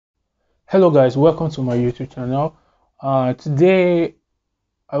Hello guys, welcome to my YouTube channel. Today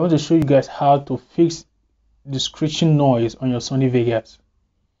I want to show you guys how to fix the screeching noise on your Sony Vegas.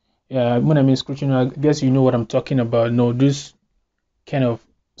 Yeah, when I mean screeching, I guess you know what I'm talking about. No, this kind of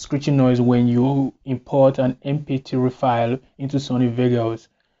screeching noise when you import an MP3 file into Sony Vegas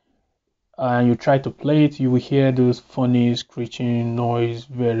and you try to play it, you will hear those funny screeching noise,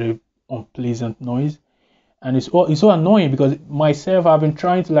 very unpleasant noise. And it's so annoying because myself, I've been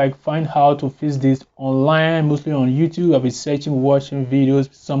trying to find how to fix this online, mostly on YouTube. I've been searching, watching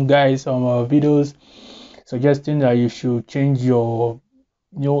videos, some videos suggesting that you should change your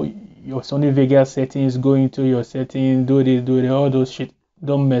your Sony Vegas settings, go into your settings, do this, do that, all those shit.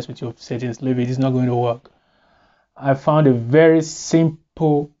 Don't mess with your settings, leave it, it's not going to work. I found a very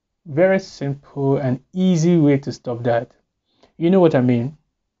simple and easy way to stop that. You know what I mean?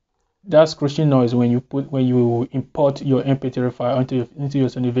 That screeching noise when you import your MP3 file into your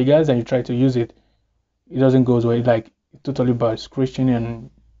Sony Vegas and you try to use it, it doesn't go away. Like totally bad screeching and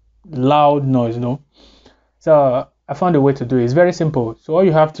loud noise, no. So I found a way to do it. It's very simple. So all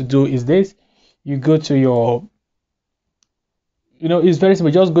you have to do is this: you go to your, it's very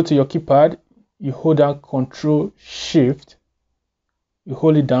simple. Just go to your keypad, you hold down Control Shift, you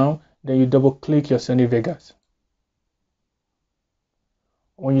hold it down, then you double click your Sony Vegas.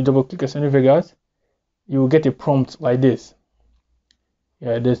 When you double click your Sony Vegas, you will get a prompt like this.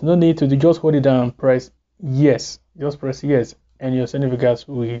 Yeah, there's no need to do, just hold it down and press yes. Just press yes, and your Sony Vegas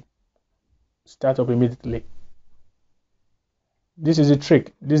will start up immediately. This is a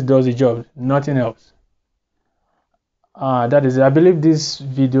trick. This does the job, nothing else. That is it. I believe this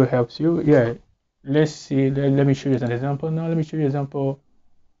video helps you. Yeah, let's see. Let me show you an example now. Let me show you an example.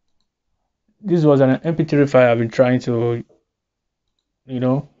 This was an MP3 file I've been trying to,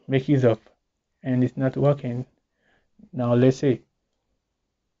 make use of, and it's not working. Now let's see.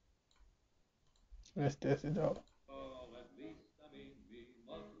 Let's test it out.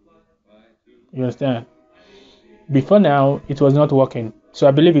 You understand? Before now, it was not working. So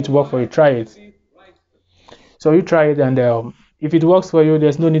I believe it worked for you. Try it. So you try it, and if it works for you,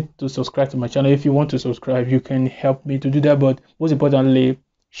 there's no need to subscribe to my channel. If you want to subscribe, you can help me to do that. But most importantly,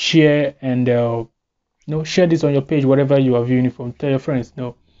 share and share this on your page, whatever you are viewing it from. Tell your friends,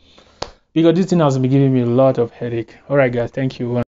 because this thing has been giving me a lot of headache. All right, guys, thank you.